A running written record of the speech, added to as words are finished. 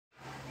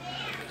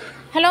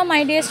Hello my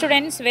dear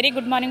students, very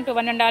good morning to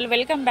one and all.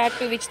 Welcome back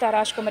to which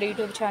తారాష్ Kumar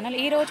YouTube channel.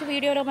 ఈరోజు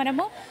వీడియోలో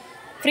మనము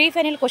free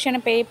final question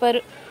paper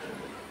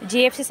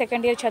GFC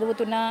second year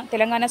చదువుతున్న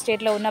తెలంగాణ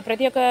స్టేట్లో ఉన్న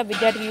ప్రతి ఒక్క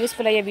విద్యార్థికి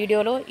యూస్ఫుల్ అయ్యే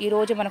వీడియోలో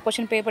ఈరోజు మన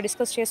క్వశ్చన్ పేపర్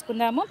డిస్కస్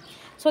చేసుకుందాము.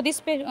 So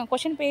this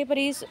question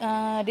paper is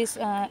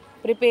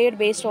prepared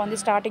based on the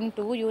starting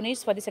 2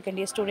 units for the second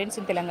year students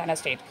in Telangana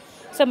state.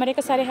 So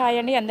మరొకసారి హాయ్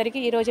అండి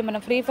అందరికీ. ఈరోజు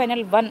మనం free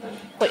final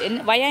 1,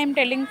 why I'm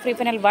telling free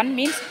final 1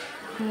 means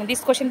this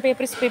question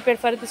paper is prepared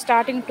for the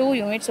starting 2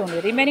 units only.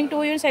 Remaining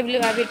 2 units I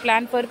will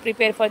plan for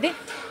prepare for the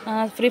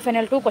free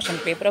final 2 question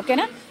paper. Okay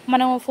na,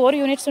 మనం 4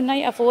 units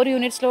ఉన్నాయి. ఆ 4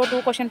 units లో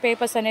 2 question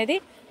papers అనేది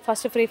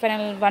first free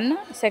final 1,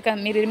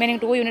 second మీరు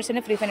remaining 2 units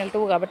అనేది free final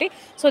 2 కాబట్టి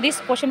so this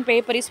question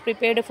paper is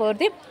prepared for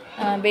the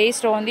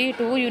based on the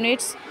 2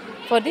 units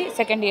for the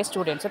second year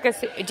students. Okay,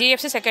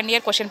 GFC second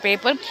year question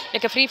paper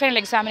like a free final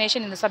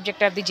examination in the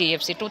subject of the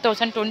GFC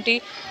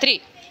 2023.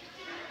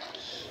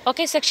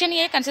 Okay, section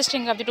A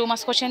consisting of the 2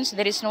 marks questions,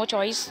 there is no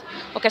choice.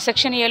 Okay,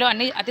 section ఏలో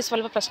అన్ని అతి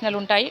స్వల్ప ప్రశ్నలు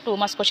ఉంటాయి, 2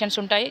 marks questions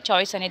ఉంటాయి,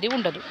 choice అనేది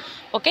ఉండదు.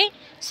 Okay,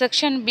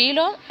 section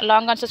below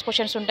long answers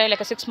questions ఉంటాయి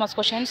like 6 marks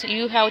questions.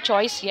 You have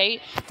choice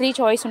 3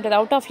 choice ఉంటుంది.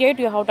 Out of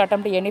 8 you have to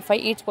attempt any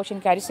 5. Each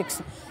question carry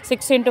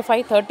 6 into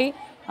 5 30,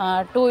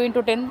 2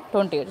 into 10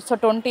 20. So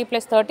 20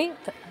 + 30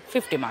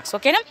 50 marks.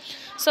 ఓకేనా,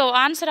 so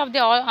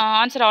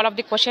answer all of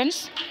the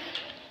questions.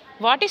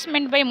 What is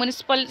meant by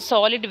municipal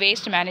solid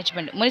waste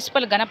management?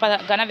 Municipal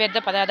ఘన వ్యర్థ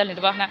పదార్థాల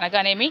నిర్వహణ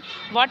అనగానేమి?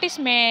 What is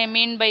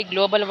mean by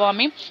global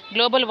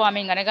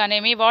warming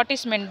అనగానేమి? What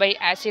is meant by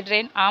acid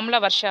rain? ఆమ్ల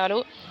వర్షాలు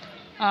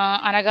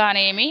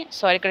అనగానేమి?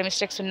 సారీ, ఇక్కడ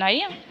మిస్టేక్స్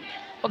ఉన్నాయి.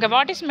 Okay,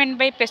 what is meant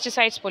by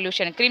pesticides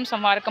pollution? క్రిమి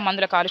సంహారక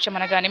మందుల కాలుష్యం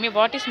అనగానేమి?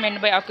 What is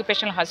meant by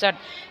occupational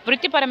hazard?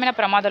 వృత్తిపరమైన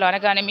ప్రమాదాలు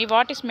అనగానేమి?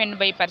 What is meant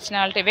by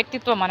personality?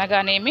 వ్యక్తిత్వం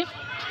అనగానేమి?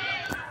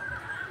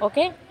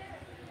 Okay,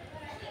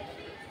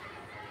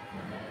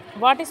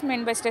 what is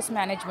meant by stress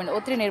management?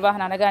 ఒత్తిడి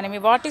నిర్వహణ అనగానేమి?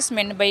 What is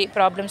meant by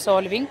problem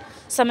solving?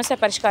 సమస్య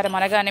పరిష్కారం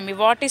అనగానేమి?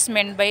 What is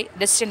meant by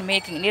decision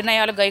making?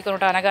 నిర్ణయాలు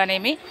గైకొనుట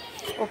అనగానేమి?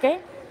 ఓకే,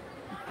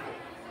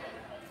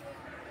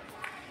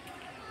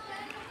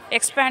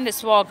 ఎక్స్పాండ్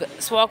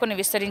స్వాక్ని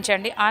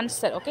విస్తరించండి.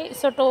 Answer. Okay,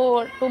 so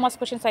 2 marks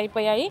questions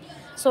అయిపోయాయి.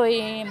 So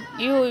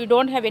you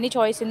don't have any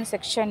choice in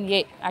section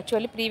A.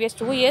 Actually previous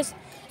 2 years,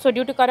 so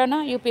due to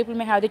corona you people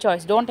may have the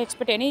choice. Don't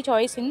expect any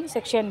choice in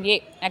section A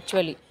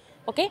actually.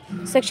 Okay,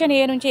 section ఏ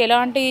నుంచి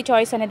ఎలాంటి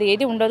choice అనేది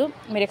ఏది ఉండదు,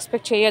 మీరు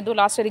expect చేయొద్దు.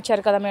 Last year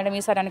ఇచ్చారు కదా madam,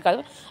 ఈసారి అని కాదు.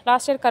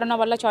 లాస్ట్ ఇయర్ కరోనా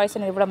వల్ల చాయిస్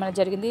అనేది ఇవ్వడం అనేది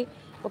జరిగింది.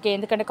 ఓకే,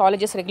 ఎందుకంటే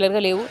కాలేజెస్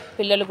రెగ్యులర్గా లేవు,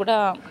 పిల్లలు కూడా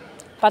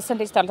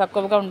పర్సంటేజ్ చాలా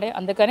తక్కువగా ఉండే,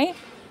 అందుకని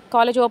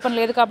కాలేజ్ ఓపెన్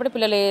లేదు కాబట్టి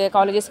పిల్లలు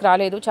కాలేజెస్కి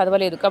రాలేదు,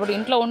 చదవలేదు. కాబట్టి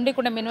ఇంట్లో ఉండి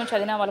కూడా మినిమం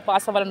చదివిన వాళ్ళు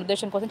పాస్ అవ్వాలనే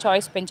ఉద్దేశం కోసం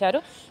చాయిస్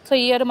పెంచారు. సో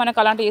ఈ ఇయర్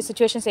మనకు అలాంటి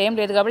సిచ్యువేషన్స్ ఏం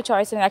లేదు కాబట్టి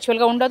చాయిస్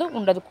యాక్చువల్గా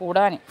ఉండదు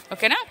కూడా అని.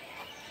 ఓకేనా,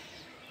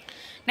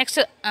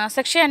 next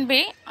section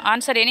B.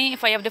 Answer any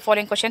 5 of the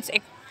following questions.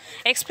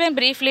 Explain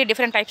briefly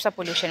different types of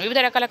pollution. వివిధ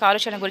రకాల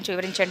కాలుష్యం గురించి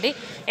వివరించండి.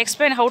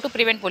 Explain how to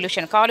prevent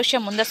pollution.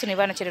 కాలుష్యం ముందస్తు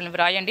నివారణ చర్యలను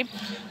వ్రాయండి.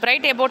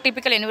 Write about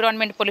typical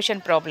environment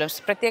pollution problems.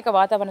 ప్రత్యేక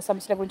వాతావరణ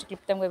సమస్యల గురించి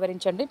క్లుప్తంగా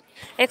వివరించండి.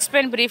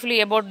 Explain briefly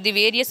about the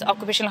various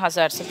occupational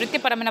hazards.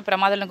 వృత్తిపరమైన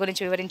ప్రమాదాల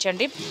గురించి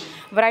వివరించండి.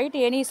 Right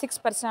any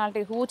 6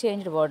 personality who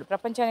changed world.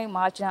 ప్రపంచానికి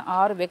మార్చిన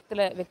 6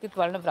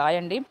 వ్యక్తిత్వాలను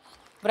వ్రాయండి.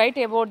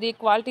 Write about the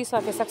qualities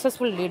of a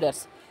successful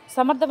leaders.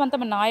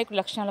 సమర్థవంతమైన నాయకుల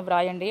లక్షణాలు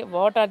వ్రాయండి.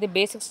 What are the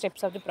basic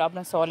steps of the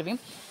problem solving.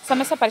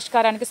 సమస్య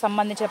పరిష్కారానికి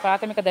సంబంధించిన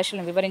ప్రాథమిక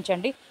దశలను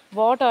వివరించండి.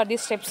 What are the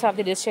steps of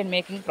the decision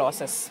making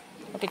process.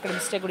 Okay, ఇక్కడ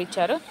మిస్టేక్ కూడా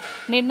ఇచ్చారు.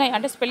 నిర్ణయం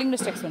అంటే స్పెల్లింగ్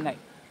మిస్టేక్స్ ఉన్నాయి.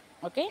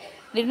 ఓకే,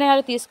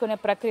 నిర్ణయాలు తీసుకునే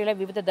ప్రక్రియలో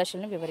వివిధ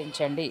దశలను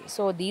వివరించండి.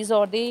 So these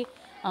are the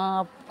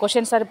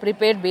questions are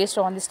prepared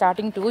based on the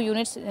starting 2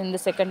 units in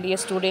the second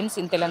year students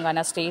in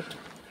Telangana state.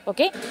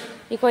 Okay,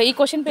 ఈ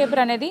క్వశ్చన్ పేపర్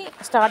అనేది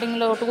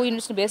స్టార్టింగ్లో 2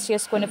 unitsని బేస్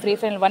చేసుకొని ఫ్రీ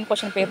ఫైనల్ 1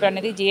 క్వశ్చన్ పేపర్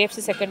అనేది GFC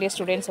సెకండ్ ఇయర్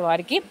స్టూడెంట్స్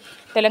వారికి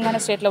తెలంగాణ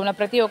స్టేట్లో ఉన్న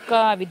ప్రతి ఒక్క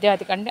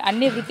విద్యార్థికి, అంటే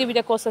అన్ని వృత్తి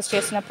విద్య కోర్సెస్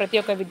చేసిన ప్రతి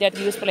ఒక్క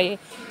విద్యార్థికి యూస్ఫుల్ అయ్యే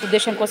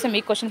ఉద్దేశం కోసం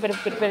ఈ క్వశ్చన్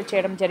పేపర్ ప్రిపేర్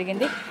చేయడం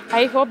జరిగింది.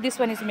 I hope this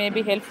one is may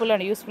be helpful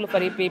and useful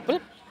for ఈ పీపుల్.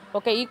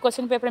 ఓకే, ఈ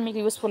క్వశ్చన్ పేపర్ మీకు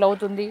యూస్ఫుల్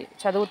అవుతుంది,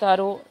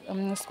 చదువుతారు,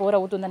 స్కోర్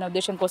అవుతుందనే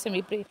ఉద్దేశం కోసం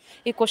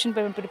ఈ క్వశ్చన్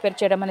పేపర్ ప్రిపేర్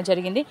చేయడం అనేది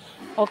జరిగింది.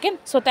 Okay,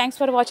 so thanks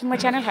for watching my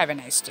channel. Have a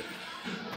nice day.